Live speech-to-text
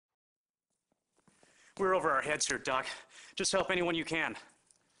We're over our heads here, Doc. Just help anyone you can.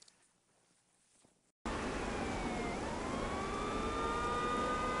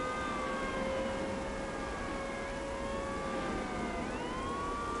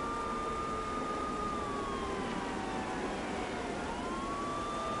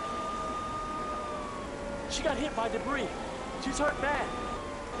 She got hit by debris. She's hurt bad.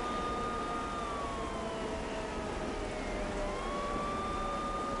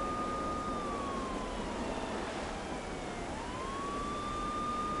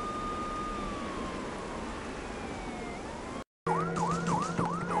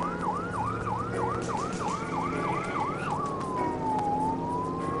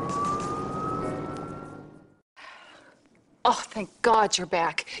 Oh, thank God you're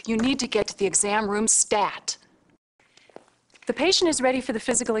back. You need to get to the exam room stat. The patient is ready for the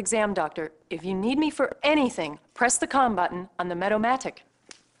physical exam, doctor. If you need me for anything, press the COM button on the Medomatic.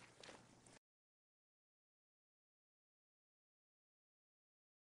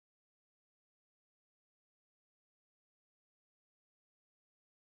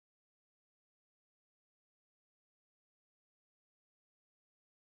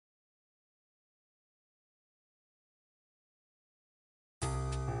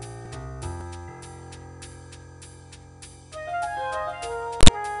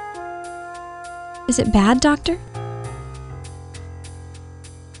 Is it bad, doctor?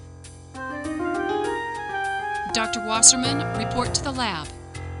 Dr. Wasserman, report to the lab.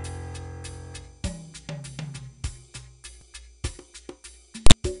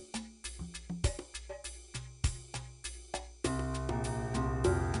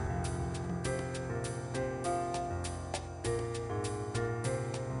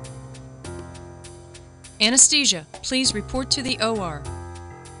 Anesthesia, please report to the OR.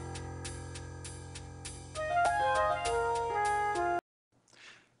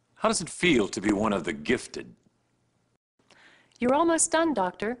 How does it feel to be one of the gifted? You're almost done,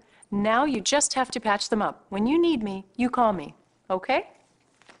 doctor. Now you just have to patch them up. When you need me, you call me, okay?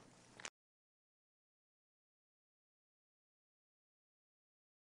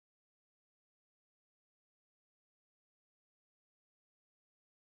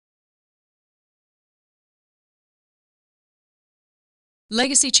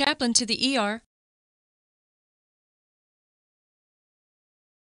 Legacy chaplain to the ER.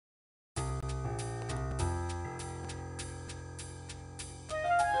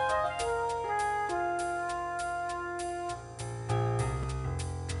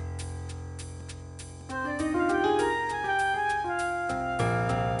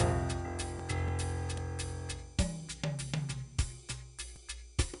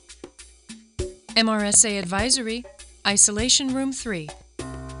 MRSA advisory, isolation room 3.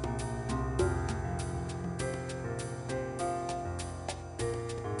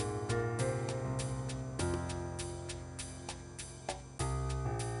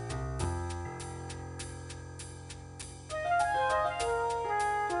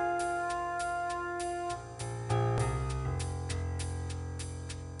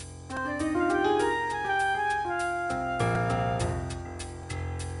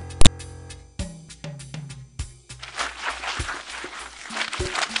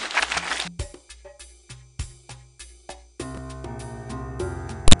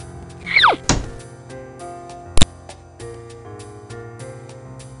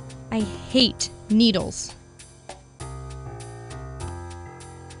 I hate needles.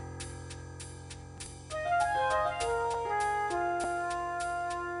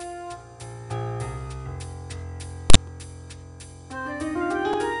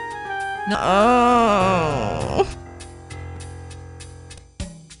 No.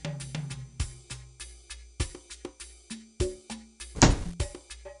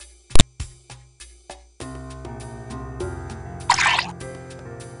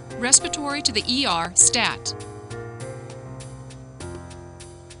 Respiratory to the ER, stat.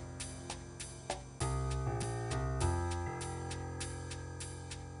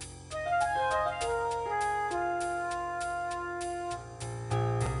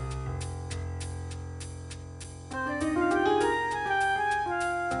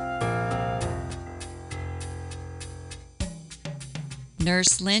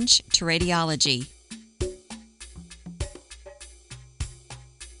 Nurse Lynch to radiology.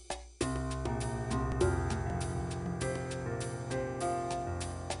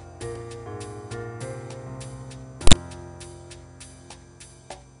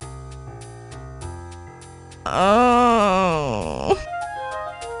 Oh.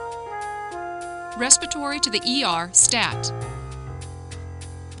 Respiratory to the ER, stat.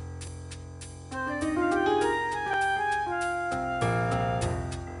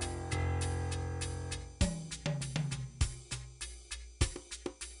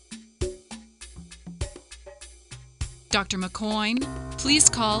 Dr. McCoyne, please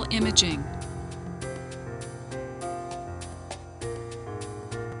call imaging.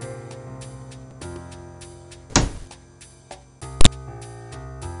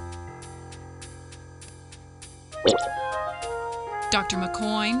 Dr.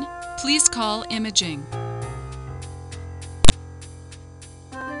 McCoyne, please call imaging.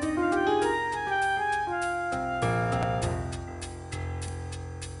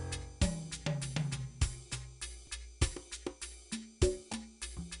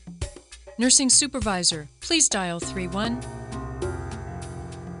 Nursing supervisor, please dial 31.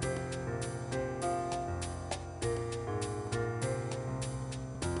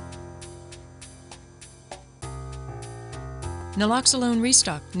 Naloxone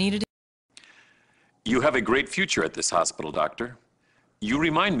restock needed. You have a great future at this hospital, Doctor. You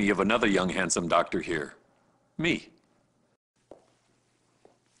remind me of another young, handsome doctor here. Me.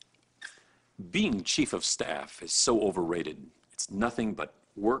 Being chief of staff is so overrated. It's nothing but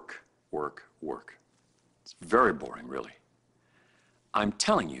work, work, work. It's very boring, really. I'm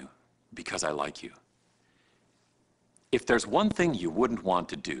telling you because I like you. If there's one thing you wouldn't want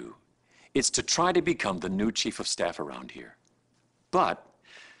to do, it's to try to become the new chief of staff around here. But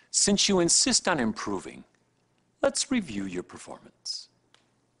since you insist on improving, let's review your performance.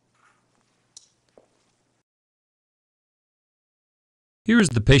 Here is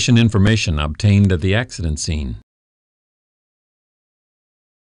the patient information obtained at the accident scene.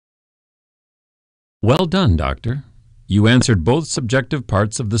 Well done, doctor. You answered both subjective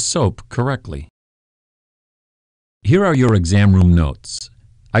parts of the SOAP correctly. Here are your exam room notes.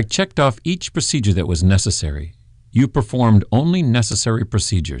 I checked off each procedure that was necessary. You performed only necessary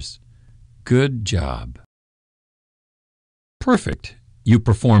procedures. Good job. Perfect. You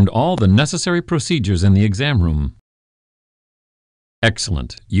performed all the necessary procedures in the exam room.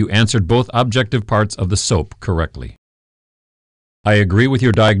 Excellent. You answered both objective parts of the SOAP correctly. I agree with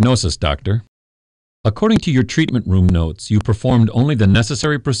your diagnosis, doctor. According to your treatment room notes, you performed only the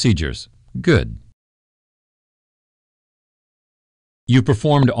necessary procedures. Good. You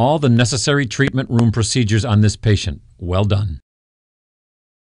performed all the necessary treatment room procedures on this patient. Well done.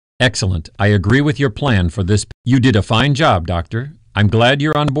 Excellent. I agree with your plan for this. You did a fine job, doctor. I'm glad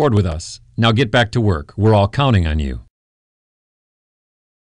you're on board with us. Now get back to work. We're all counting on you.